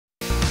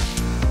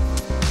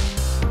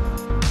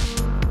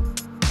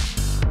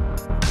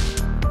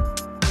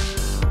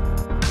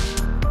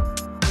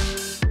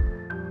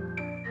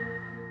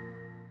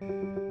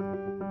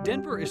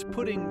Denver is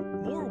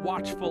putting more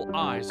watchful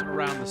eyes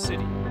around the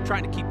city,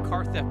 trying to keep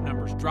car theft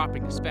numbers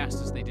dropping as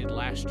fast as they did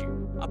last year.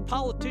 A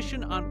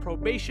politician on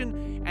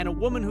probation and a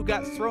woman who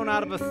got thrown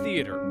out of a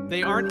theater.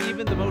 They aren't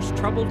even the most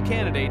troubled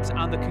candidates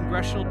on the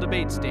congressional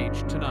debate stage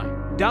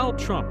tonight. Donald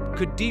Trump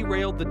could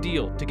derail the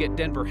deal to get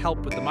Denver help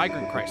with the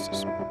migrant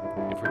crisis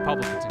if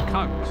Republicans in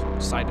Congress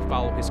decide to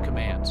follow his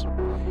commands.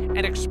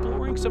 And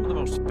exploring some of the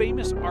most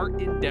famous art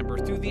in Denver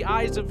through the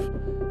eyes of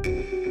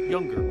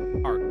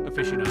younger art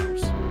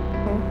aficionados.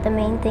 The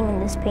main thing in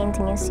this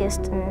painting is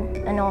just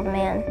an old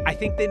man. I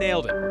think they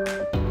nailed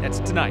it. That's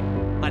tonight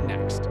on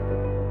Next.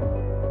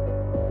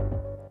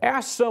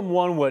 Ask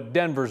someone what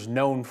Denver's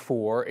known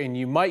for, and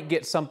you might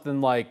get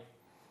something like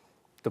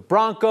the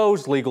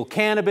Broncos, legal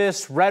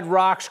cannabis, Red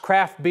Rocks,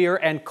 craft beer,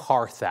 and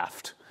car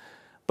theft.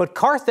 But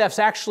car thefts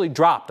actually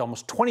dropped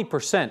almost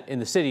 20% in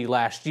the city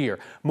last year,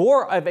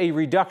 more of a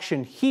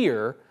reduction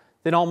here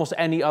than almost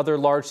any other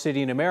large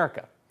city in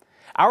America.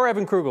 Our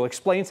Evan Krugel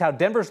explains how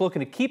Denver's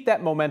looking to keep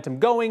that momentum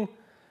going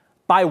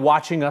by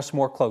watching us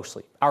more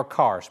closely, our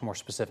cars more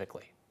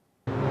specifically.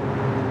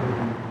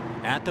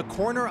 At the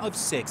corner of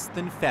 6th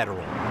and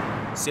Federal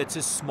sits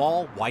a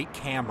small white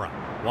camera,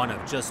 one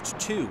of just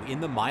two in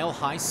the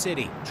mile-high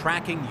city,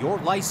 tracking your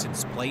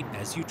license plate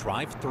as you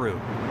drive through.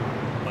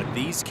 But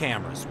these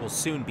cameras will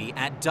soon be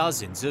at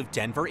dozens of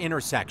Denver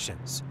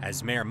intersections,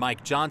 as Mayor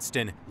Mike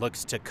Johnston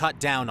looks to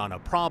cut down on a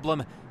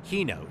problem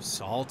he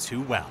knows all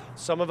too well.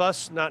 Some of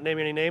us, not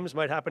naming any names,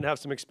 might happen to have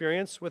some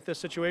experience with this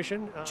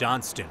situation.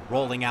 Johnston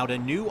rolling out a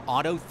new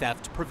auto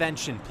theft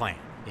prevention plan,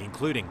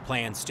 including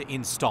plans to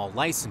install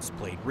license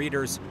plate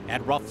readers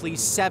at roughly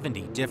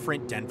 70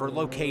 different Denver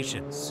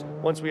locations.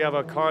 Once we have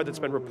a car that's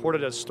been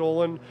reported as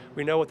stolen,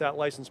 we know what that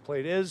license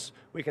plate is.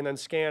 We can then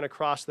scan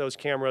across those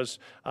cameras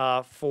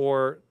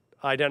for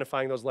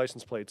identifying those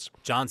license plates.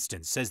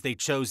 Johnston says they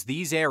chose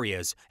these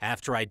areas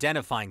after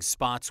identifying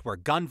spots where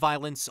gun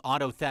violence,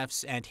 auto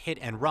thefts, and hit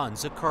and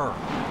runs occur.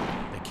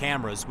 The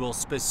cameras will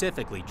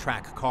specifically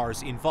track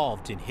cars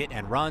involved in hit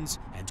and runs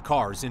and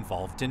cars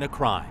involved in a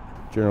crime.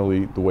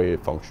 Generally, the way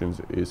it functions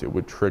is it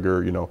would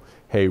trigger,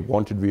 hey,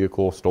 wanted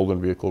vehicle,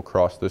 stolen vehicle,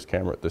 crossed this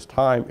camera at this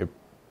time.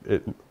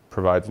 It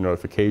provides a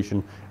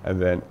notification,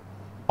 and then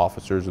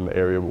officers in the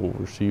area will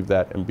receive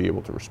that and be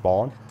able to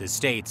respond. The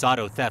state's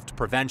Auto Theft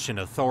Prevention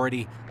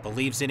Authority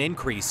believes an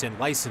increase in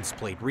license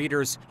plate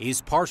readers is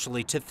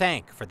partially to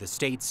thank for the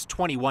state's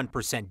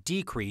 21%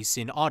 decrease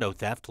in auto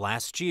theft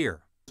last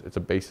year. It's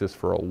a basis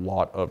for a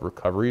lot of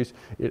recoveries.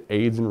 It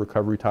aids in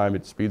recovery time,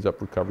 it speeds up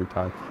recovery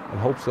time, and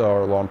helps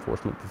our law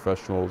enforcement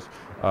professionals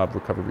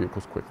recover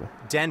vehicles quickly.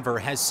 Denver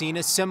has seen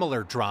a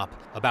similar drop,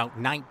 about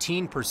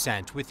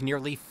 19%, with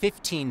nearly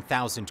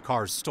 15,000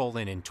 cars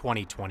stolen in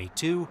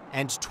 2022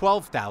 and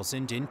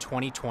 12,000 in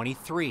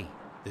 2023.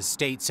 The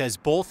state says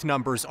both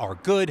numbers are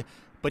good,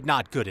 but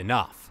not good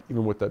enough.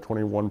 Even with that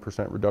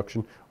 21%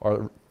 reduction,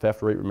 our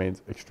theft rate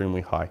remains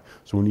extremely high.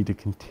 So we need to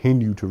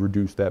continue to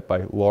reduce that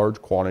by large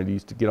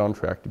quantities to get on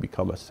track to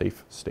become a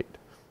safe state.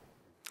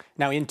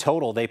 Now, in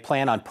total, they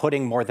plan on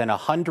putting more than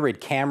 100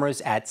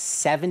 cameras at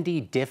 70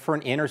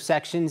 different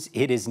intersections.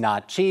 It is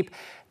not cheap.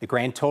 The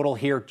grand total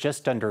here,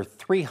 just under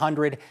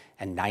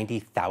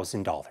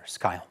 $390,000.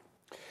 Kyle.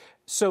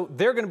 So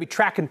they're going to be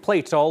tracking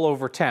plates all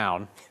over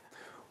town.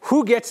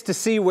 Who gets to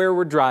see where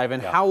we're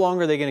driving? Yeah. How long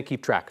are they going to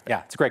keep track of it?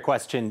 Yeah, it's a great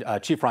question.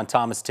 Chief Ron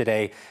Thomas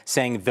today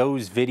saying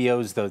those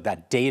videos,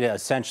 that data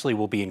essentially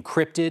will be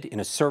encrypted in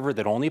a server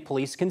that only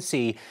police can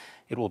see.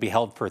 It will be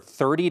held for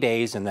 30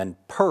 days and then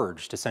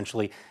purged,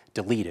 essentially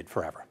deleted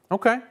forever.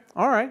 Okay.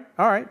 All right.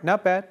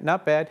 Not bad.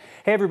 Not bad.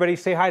 Hey, everybody,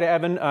 say hi to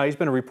Evan. He's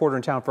been a reporter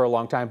in town for a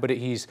long time, but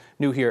he's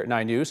new here at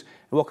 9 News.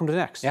 And welcome to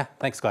Next. Yeah,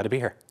 thanks. Glad to be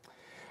here.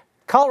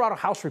 Colorado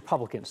House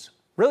Republicans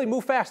really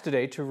moved fast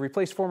today to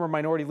replace former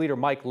Minority Leader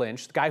Mike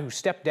Lynch, the guy who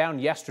stepped down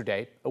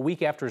yesterday, a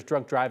week after his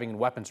drunk driving and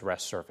weapons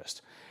arrest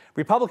surfaced.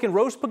 Republican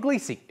Rose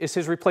Puglisi is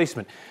his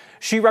replacement.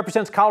 She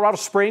represents Colorado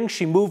Springs.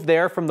 She moved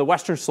there from the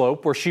Western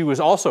Slope, where she was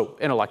also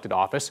in elected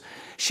office.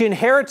 She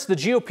inherits the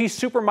GOP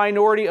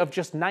superminority of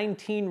just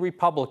 19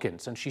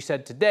 Republicans, and she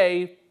said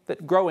today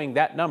that growing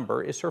that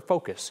number is her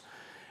focus.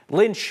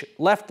 Lynch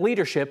left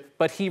leadership,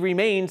 but he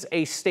remains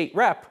a state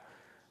rep,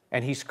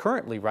 and he's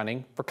currently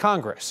running for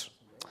Congress.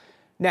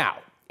 Now,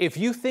 if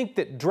you think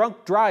that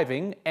drunk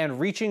driving and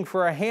reaching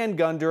for a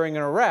handgun during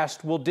an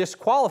arrest will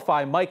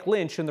disqualify Mike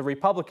Lynch in the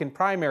Republican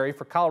primary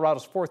for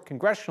Colorado's 4th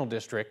Congressional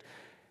District,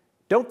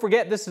 don't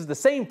forget this is the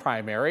same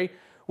primary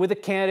with a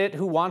candidate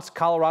who wants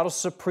Colorado's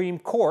Supreme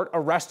Court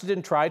arrested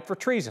and tried for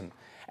treason,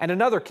 and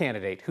another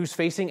candidate who's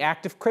facing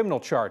active criminal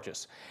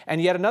charges,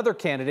 and yet another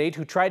candidate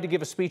who tried to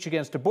give a speech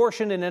against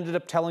abortion and ended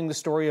up telling the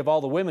story of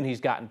all the women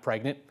he's gotten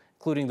pregnant,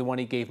 including the one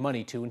he gave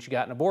money to when she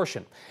got an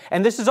abortion.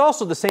 And this is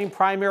also the same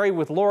primary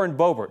with Lauren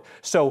Boebert.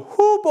 So,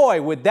 whoo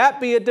boy, would that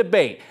be a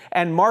debate.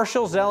 And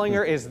Marshall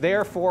Zellinger is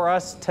there for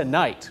us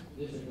tonight.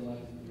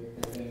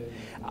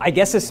 I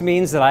guess this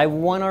means that I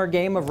won our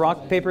game of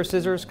rock, paper,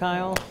 scissors,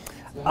 Kyle.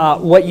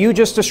 What you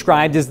just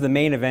described is the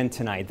main event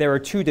tonight. There are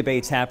two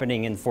debates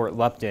happening in Fort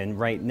Lupton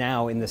right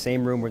now. In the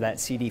same room where that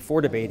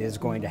CD4 debate is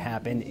going to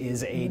happen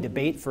is a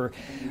debate for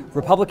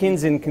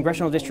Republicans in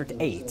Congressional District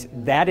 8.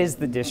 That is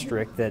the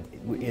district that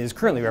is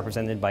currently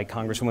represented by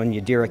Congresswoman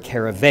Yadira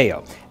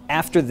Caraveo.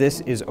 After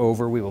this is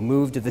over, we will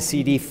move to the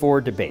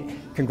CD4 debate.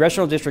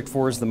 Congressional District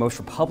 4 is the most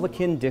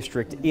Republican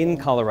district in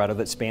Colorado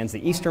that spans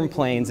the Eastern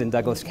Plains and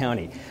Douglas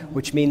County,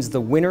 which means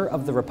the winner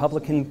of the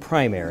Republican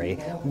primary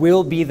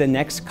will be the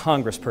next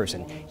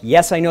congressperson.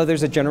 Yes, I know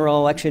there's a general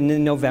election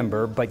in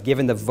November, but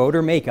given the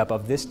voter makeup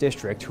of this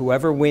district,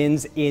 whoever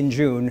wins in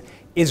June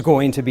is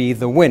going to be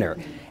the winner.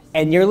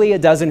 And nearly a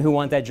dozen who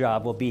want that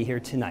job will be here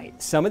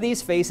tonight. Some of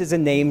these faces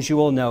and names you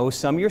will know,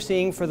 some you're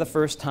seeing for the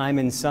first time,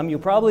 and some you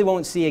probably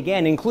won't see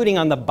again, including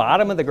on the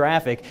bottom of the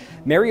graphic,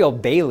 Mariel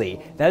Bailey.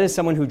 That is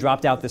someone who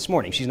dropped out this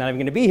morning. She's not even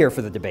going to be here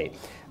for the debate.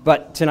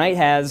 But tonight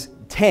has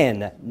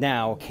 10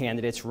 now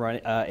candidates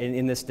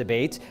in this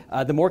debate.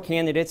 The more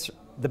candidates,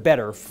 the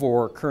better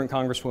for current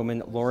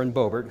Congresswoman Lauren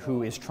Boebert,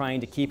 who is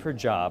trying to keep her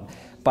job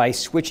by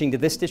switching to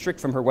this district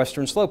from her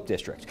Western Slope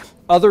district.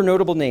 Other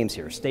notable names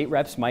here, State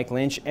Reps Mike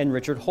Lynch and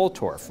Richard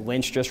Holtorf.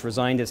 Lynch just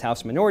resigned as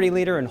House Minority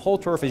Leader, and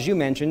Holtorf, as you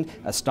mentioned,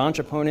 a staunch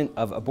opponent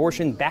of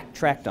abortion,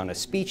 backtracked on a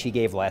speech he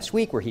gave last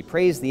week where he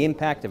praised the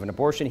impact of an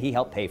abortion he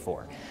helped pay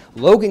for.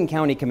 Logan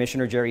County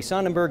Commissioner Jerry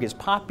Sonnenberg is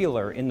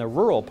popular in the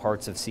rural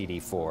parts of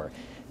CD4.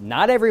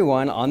 Not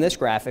everyone on this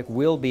graphic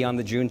will be on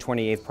the June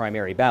 28th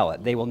primary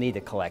ballot. They will need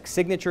to collect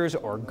signatures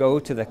or go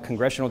to the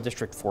Congressional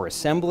District 4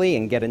 Assembly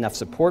and get enough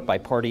support by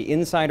party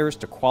insiders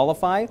to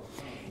qualify.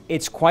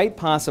 It's quite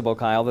possible,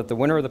 Kyle, that the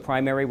winner of the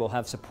primary will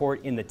have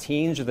support in the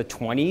teens or the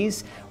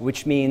 20s,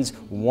 which means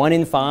 1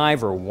 in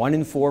 5 or 1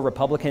 in 4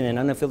 Republican and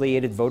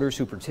unaffiliated voters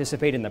who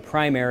participate in the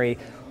primary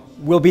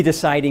will be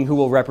deciding who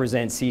will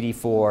represent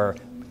CD4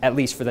 at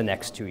least for the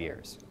next 2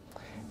 years.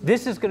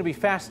 This is going to be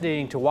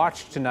fascinating to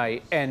watch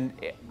tonight, and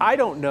I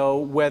don't know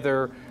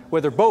whether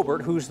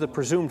Boebert, who's the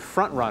presumed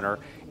frontrunner,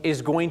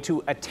 is going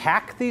to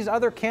attack these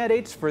other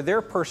candidates for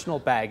their personal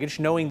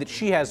baggage, knowing that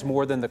she has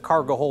more than the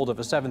cargo hold of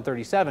a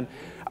 737,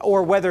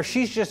 or whether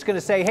she's just going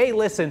to say, hey,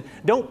 listen,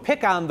 don't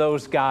pick on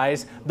those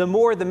guys. The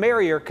more the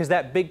merrier, because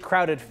that big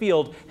crowded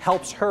field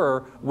helps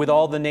her with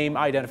all the name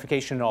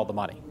identification and all the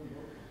money.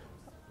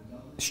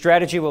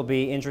 Strategy will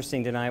be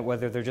interesting tonight,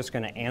 whether they're just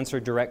going to answer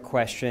direct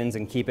questions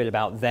and keep it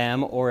about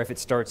them, or if it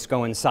starts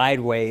going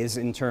sideways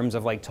in terms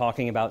of like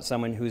talking about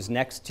someone who's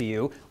next to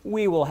you.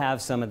 We will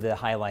have some of the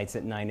highlights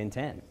at 9 and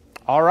 10.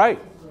 All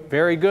right,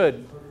 very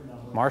good.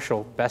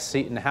 Marshall, best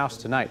seat in the House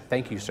tonight.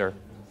 Thank you, sir.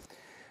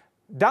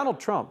 Donald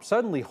Trump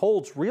suddenly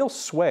holds real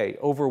sway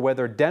over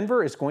whether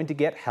Denver is going to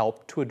get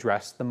help to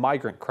address the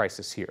migrant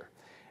crisis here.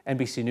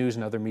 NBC News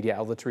and other media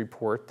outlets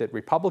report that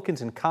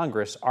Republicans in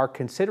Congress are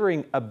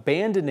considering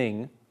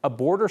abandoning a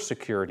border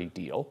security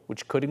deal,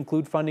 which could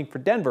include funding for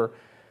Denver,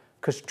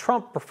 because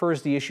Trump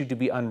prefers the issue to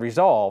be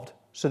unresolved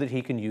so that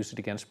he can use it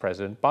against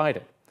President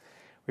Biden.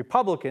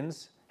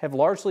 Republicans have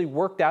largely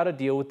worked out a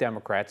deal with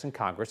Democrats in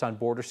Congress on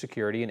border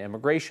security and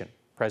immigration.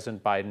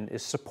 President Biden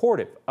is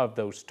supportive of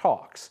those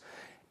talks.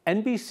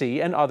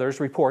 NBC and others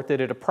report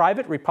that at a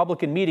private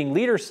Republican meeting,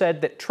 leaders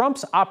said that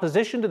Trump's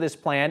opposition to this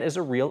plan is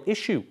a real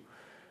issue.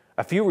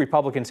 A few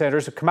Republican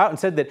senators have come out and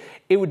said that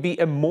it would be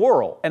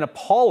immoral and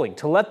appalling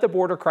to let the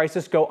border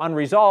crisis go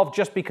unresolved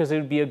just because it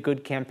would be a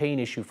good campaign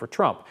issue for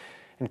Trump.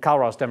 And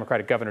Colorado's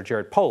Democratic Governor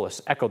Jared Polis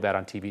echoed that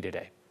on TV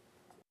today.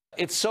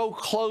 It's so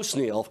close,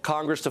 Neil,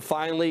 Congress to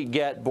finally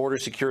get border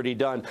security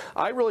done.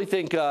 I really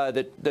think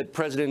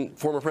that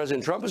former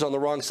President Trump is on the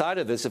wrong side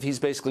of this. If he's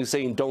basically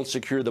saying don't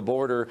secure the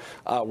border,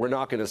 we're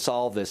not going to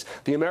solve this.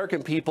 The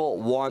American people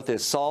want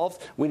this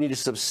solved. We need to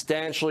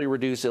substantially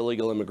reduce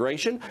illegal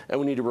immigration, and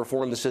we need to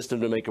reform the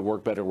system to make it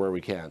work better where we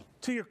can.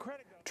 To your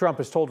credit, Trump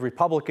has told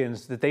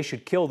Republicans that they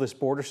should kill this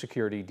border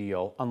security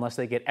deal unless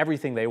they get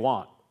everything they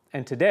want.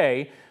 And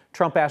today,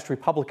 Trump asked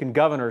Republican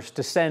governors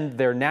to send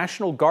their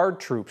National Guard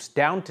troops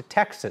down to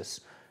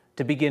Texas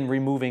to begin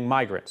removing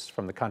migrants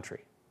from the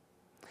country.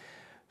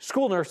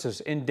 School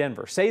nurses in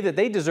Denver say that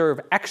they deserve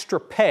extra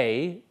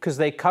pay because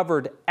they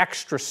covered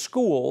extra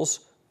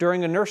schools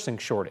during a nursing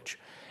shortage.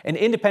 An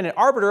independent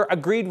arbiter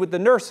agreed with the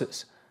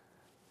nurses.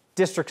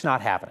 District's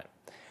not having it.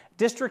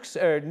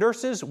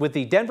 Nurses with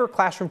the Denver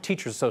Classroom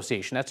Teachers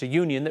Association, that's a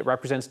union that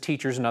represents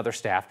teachers and other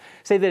staff,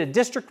 say that a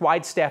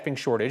district-wide staffing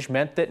shortage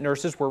meant that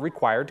nurses were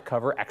required to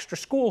cover extra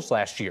schools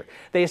last year.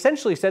 They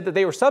essentially said that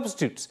they were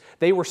substitutes.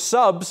 They were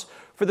subs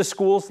for the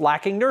schools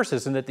lacking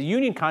nurses, and that the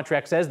union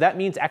contract says that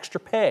means extra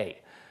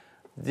pay.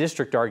 The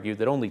district argued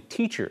that only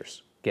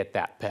teachers get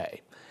that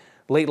pay.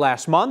 Late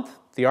last month,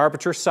 the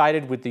arbiter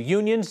sided with the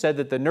union, said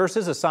that the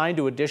nurses assigned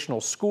to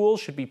additional schools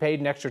should be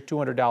paid an extra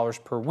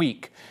 $200 per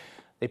week.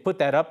 They put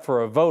that up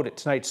for a vote at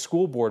tonight's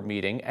school board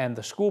meeting, and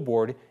the school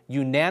board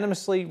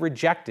unanimously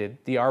rejected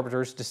the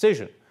arbiter's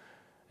decision.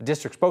 A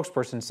district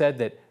spokesperson said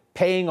that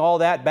paying all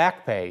that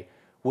back pay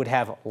would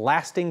have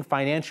lasting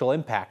financial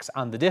impacts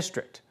on the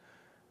district.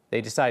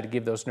 They decided to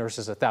give those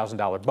nurses a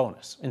 $1,000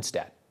 bonus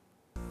instead.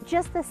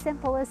 Just the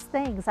simplest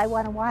things. I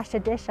want to wash a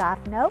dish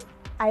off. Nope.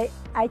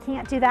 I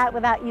can't do that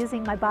without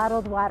using my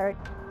bottled water.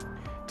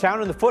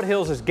 Town in the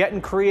foothills is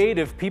getting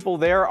creative. People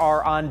there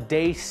are on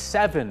day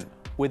 7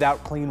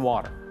 without clean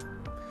water.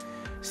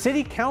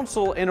 City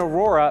Council in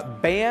Aurora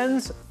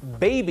bans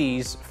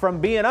babies from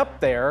being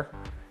up there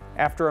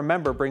after a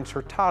member brings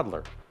her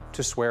toddler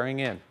to swearing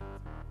in.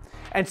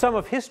 And some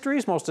of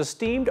history's most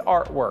esteemed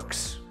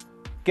artworks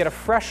get a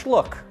fresh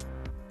look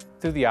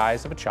through the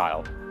eyes of a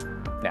child.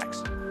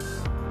 Next.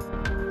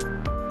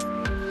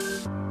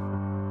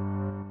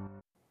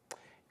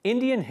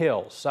 Indian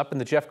Hills, up in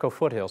the Jeffco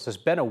foothills, has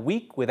been a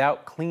week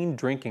without clean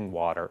drinking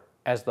water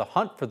as the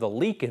hunt for the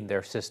leak in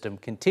their system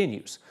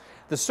continues.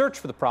 The search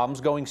for the problem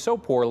is going so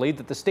poorly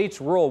that the state's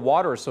Rural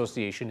Water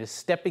Association is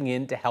stepping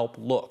in to help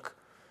look.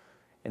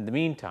 In the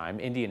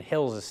meantime, Indian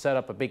Hills has set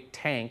up a big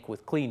tank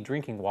with clean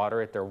drinking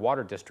water at their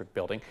water district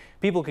building.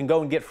 People can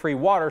go and get free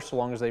water so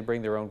long as they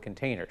bring their own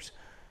containers.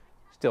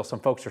 Still, some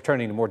folks are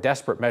turning to more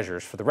desperate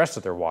measures for the rest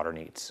of their water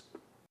needs.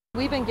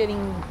 We've been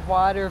getting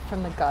water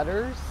from the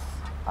gutters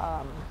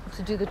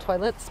to do the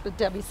toilets, but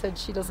Debbie said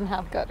she doesn't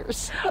have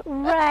gutters.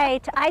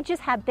 Right, I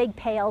just have big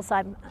pails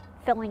I'm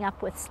filling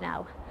up with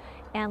snow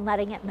and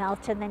letting it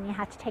melt, and then you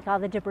have to take all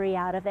the debris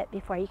out of it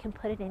before you can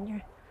put it in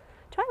your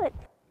toilet.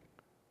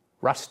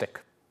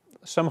 Rustic.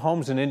 Some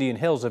homes in Indian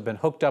Hills have been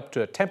hooked up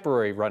to a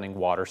temporary running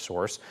water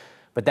source,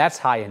 but that's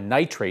high in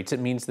nitrates. It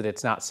means that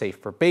it's not safe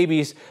for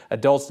babies.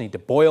 Adults need to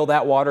boil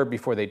that water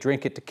before they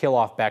drink it to kill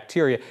off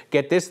bacteria.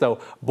 Get this though,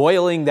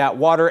 boiling that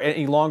water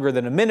any longer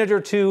than a minute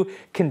or two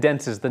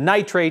condenses the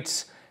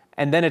nitrates,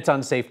 and then it's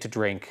unsafe to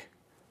drink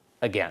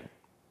again.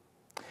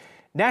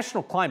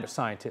 National climate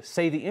scientists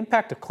say the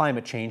impact of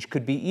climate change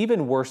could be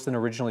even worse than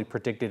originally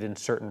predicted in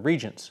certain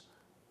regions,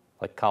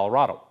 like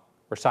Colorado,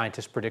 where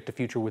scientists predict a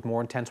future with more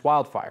intense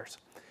wildfires.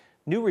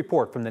 New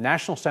report from the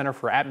National Center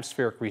for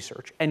Atmospheric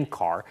Research,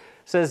 NCAR,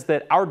 says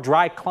that our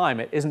dry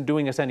climate isn't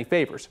doing us any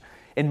favors.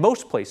 In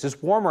most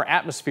places, warmer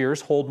atmospheres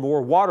hold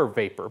more water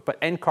vapor,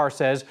 but NCAR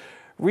says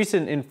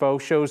recent info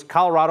shows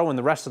Colorado and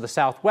the rest of the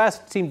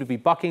Southwest seem to be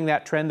bucking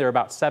that trend. They're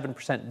about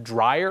 7%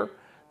 drier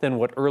than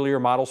what earlier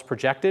models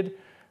projected.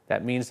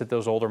 That means that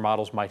those older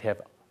models might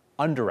have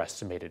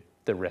underestimated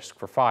the risk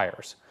for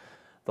fires.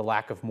 The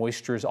lack of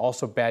moisture is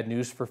also bad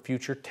news for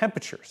future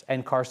temperatures.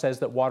 NCAR says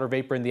that water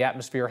vapor in the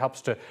atmosphere helps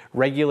to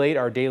regulate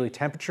our daily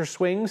temperature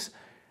swings,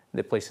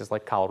 that places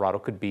like Colorado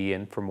could be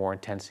in for more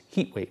intense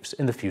heat waves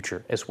in the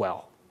future as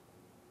well.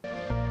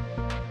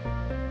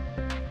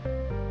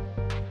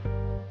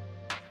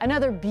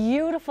 Another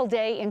beautiful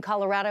day in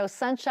Colorado,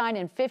 sunshine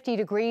and 50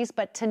 degrees,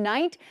 but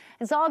tonight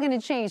it's all going to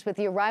change with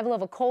the arrival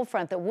of a cold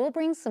front that will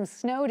bring some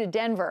snow to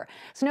Denver.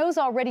 Snow's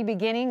already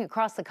beginning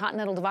across the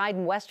Continental Divide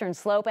and Western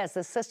Slope as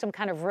the system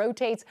kind of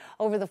rotates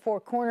over the Four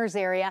Corners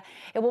area.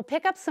 It will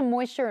pick up some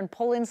moisture and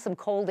pull in some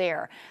cold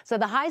air. So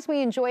the highs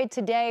we enjoyed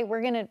today,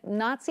 we're going to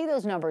not see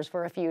those numbers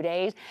for a few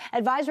days.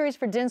 Advisories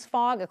for dense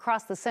fog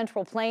across the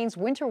Central Plains,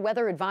 winter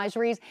weather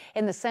advisories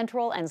in the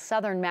central and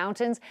southern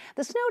mountains.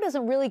 The snow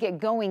doesn't really get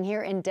going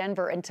here in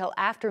Denver until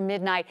after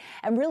midnight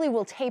and really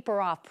will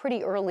taper off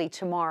pretty early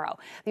tomorrow.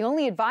 The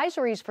only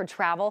advisories for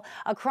travel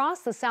across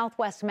the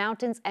southwest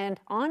mountains and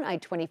on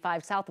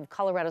I-25 south of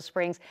Colorado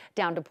Springs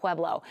down to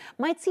Pueblo.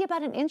 Might see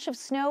about an inch of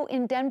snow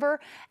in Denver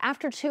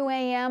after 2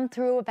 a.m.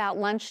 through about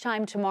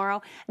lunchtime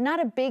tomorrow. Not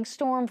a big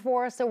storm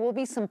for us. There will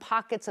be some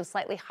pockets of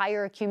slightly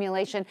higher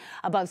accumulation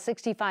above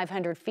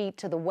 6,500 feet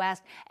to the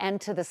west and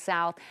to the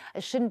south.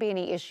 There shouldn't be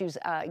any issues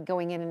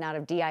going in and out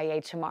of DIA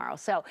tomorrow.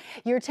 So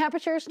your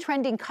temperatures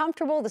trending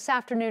comfortable this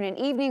afternoon and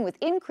evening with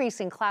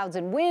increasing clouds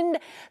and wind.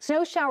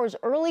 Snow showers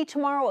early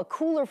tomorrow, a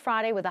cooler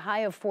Friday with a high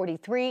of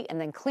 43 and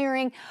then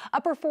clearing.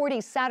 Upper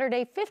 40s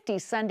Saturday,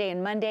 50s Sunday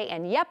and Monday,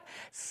 and yep,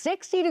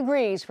 60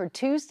 degrees for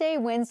Tuesday,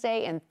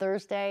 Wednesday, and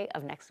Thursday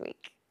of next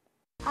week.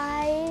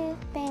 I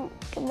think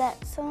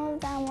that some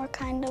of them were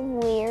kind of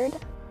weird.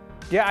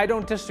 Yeah, I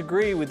don't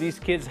disagree with these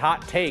kids'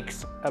 hot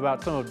takes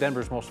about some of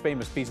Denver's most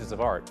famous pieces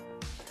of art.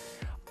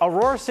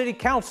 Aurora City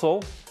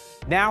Council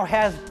now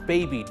has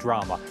baby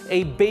drama,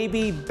 a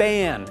baby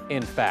ban,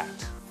 in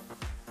fact.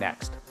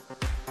 Next.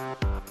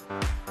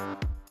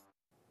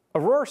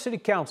 Aurora City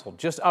Council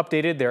just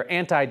updated their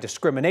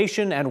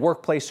anti-discrimination and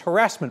workplace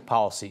harassment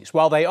policies,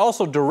 while they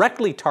also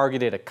directly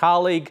targeted a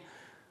colleague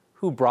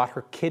who brought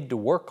her kid to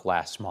work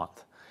last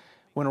month.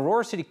 When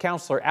Aurora City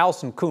Councilor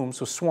Allison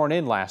Coombs was sworn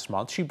in last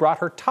month, she brought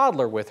her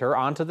toddler with her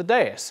onto the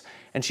dais,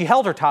 and she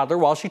held her toddler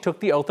while she took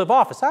the oath of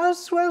office. How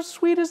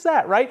sweet is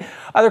that, right?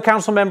 Other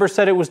council members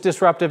said it was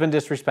disruptive and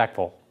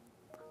disrespectful.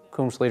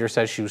 Coombs later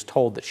says she was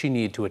told that she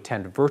needed to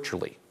attend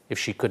virtually if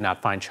she could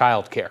not find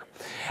childcare.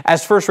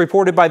 As first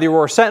reported by the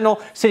Aurora Sentinel,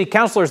 city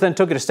councilors then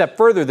took it a step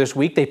further this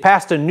week. They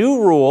passed a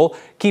new rule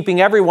keeping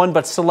everyone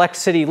but select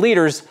city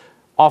leaders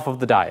off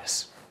of the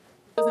dais.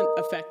 It doesn't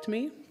affect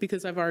me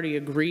because I've already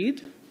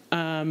agreed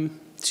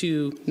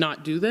to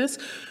not do this.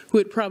 Who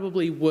it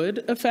probably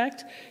would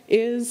affect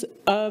is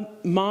a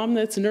mom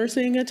that's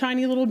nursing a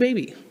tiny little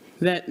baby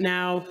that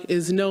now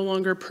is no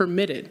longer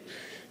permitted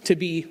to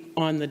be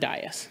on the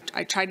dais.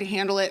 I tried to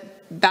handle it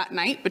that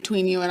night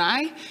between you and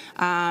I,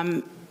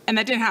 and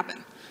that didn't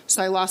happen.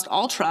 So I lost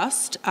all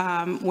trust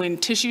when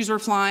tissues were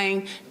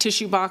flying,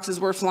 tissue boxes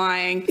were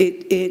flying.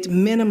 It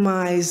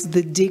minimized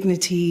the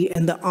dignity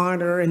and the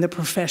honor and the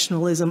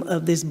professionalism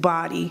of this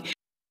body.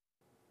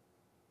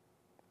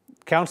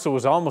 Council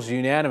was almost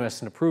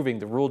unanimous in approving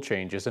the rule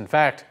changes. In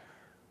fact,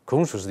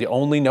 Coons was the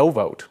only no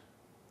vote.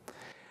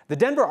 The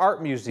Denver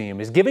Art Museum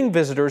is giving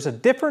visitors a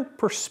different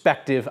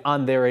perspective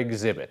on their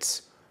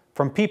exhibits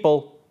from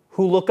people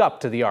who look up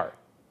to the art.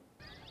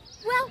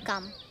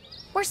 Welcome.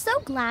 We're so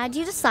glad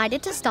you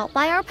decided to stop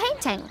by our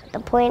painting. The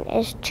point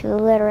is to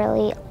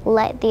literally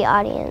let the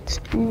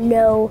audience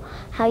know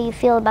how you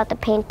feel about the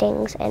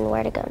paintings and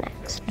where to go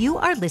next. You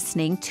are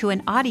listening to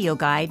an audio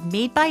guide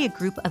made by a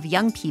group of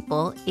young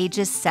people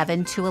ages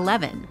 7 to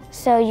 11.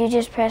 So you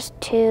just press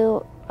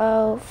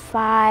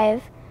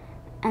 205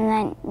 and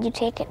then you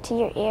take it to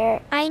your ear.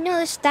 I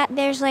noticed that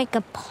there's like a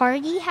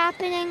party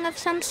happening of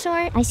some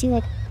sort. I see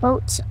like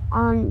boats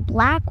on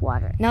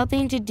Blackwater.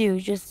 Nothing to do,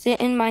 just sit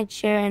in my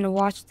chair and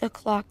watch the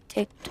clock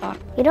tick-tock.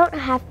 You don't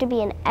have to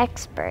be an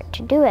expert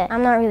to do it.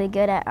 I'm not really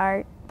good at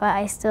art, but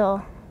I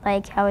still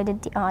like how I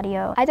did the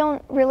audio. I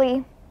don't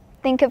really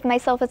think of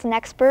myself as an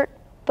expert,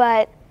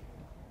 but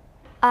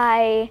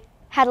I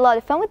had a lot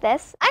of fun with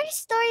this. Our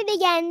story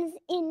begins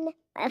in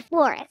a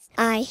forest.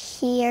 I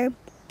hear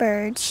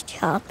birds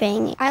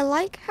chopping. I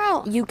like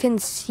how you can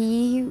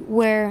see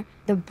where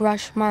the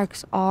brush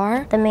marks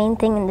are. The main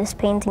thing in this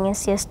painting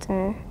is just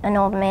an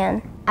old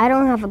man. I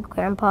don't have a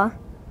grandpa,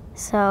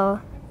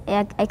 so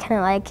I kind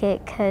of like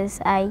it because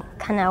I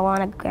kind of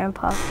want a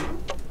grandpa.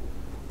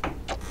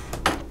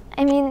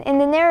 I mean, in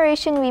the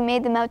narration, we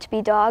made them out to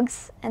be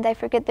dogs, and I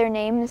forget their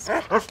names.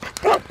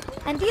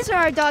 And these are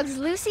our dogs,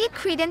 Lucy,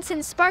 Credence,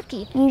 and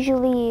Sparky.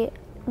 Usually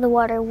the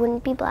water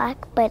wouldn't be black,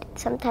 but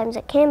sometimes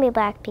it can be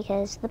black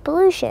because the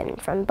pollution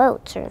from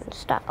boats and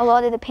stuff. A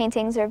lot of the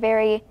paintings are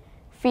very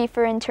free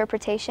for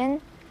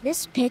interpretation.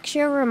 This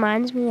picture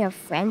reminds me of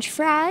French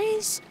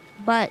fries,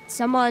 but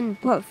someone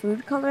put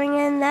food coloring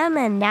in them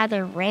and now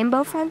they're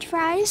rainbow French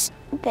fries.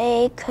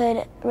 They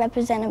could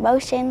represent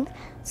emotion,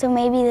 so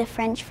maybe the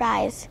French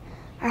fries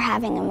are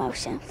having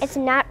emotions. It's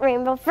not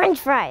rainbow French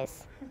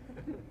fries.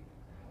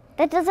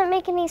 That doesn't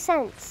make any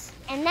sense.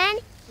 And then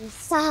we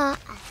saw a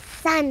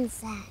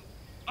sunset.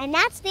 And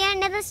that's the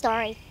end of the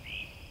story.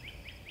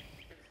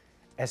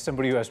 As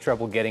somebody who has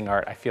trouble getting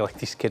art, I feel like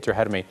these kids are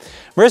ahead of me.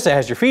 Marissa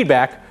has your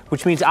feedback,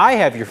 which means I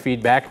have your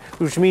feedback,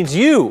 which means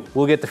you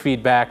will get the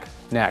feedback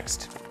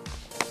next.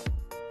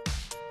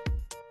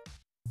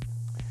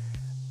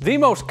 The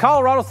most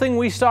Colorado thing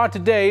we saw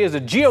today is a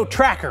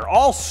geo-tracker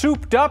all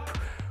souped up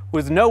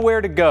with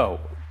nowhere to go.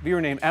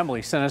 Viewer named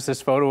Emily sent us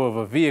this photo of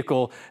a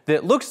vehicle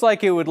that looks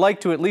like it would like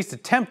to at least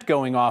attempt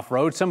going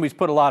off-road. Somebody's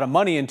put a lot of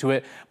money into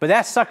it, but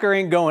that sucker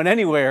ain't going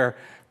anywhere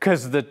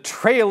because the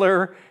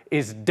trailer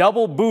is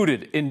double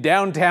booted in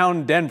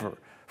downtown Denver.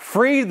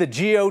 Free the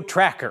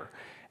geo-tracker.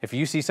 If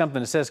you see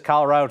something that says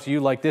Colorado to you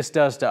like this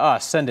does to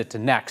us, send it to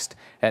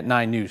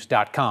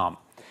next@9news.com.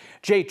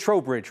 Jay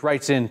Trowbridge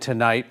writes in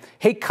tonight,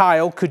 hey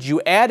Kyle, could you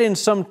add in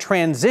some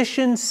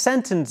transition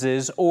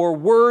sentences or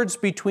words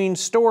between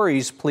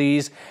stories,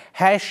 please?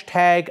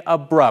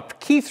 #abrupt.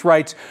 Keith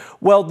writes,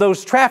 well,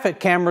 those traffic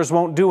cameras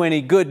won't do any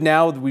good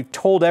now that we've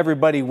told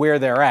everybody where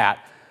they're at.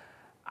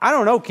 I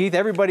don't know, Keith.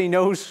 Everybody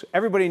knows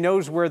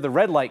where the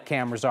red light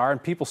cameras are,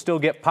 and people still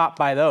get popped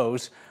by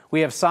those.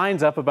 We have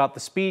signs up about the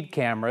speed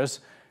cameras.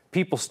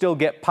 People still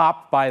get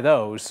popped by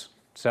those.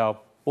 So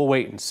we'll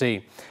wait and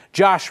see.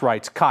 Josh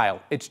writes,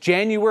 Kyle, it's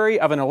January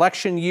of an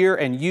election year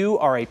and you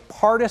are a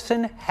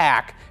partisan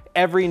hack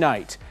every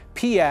night.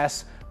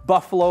 P.S.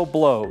 Buffalo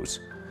blows.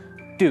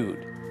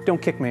 Dude,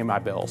 don't kick me in my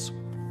bills.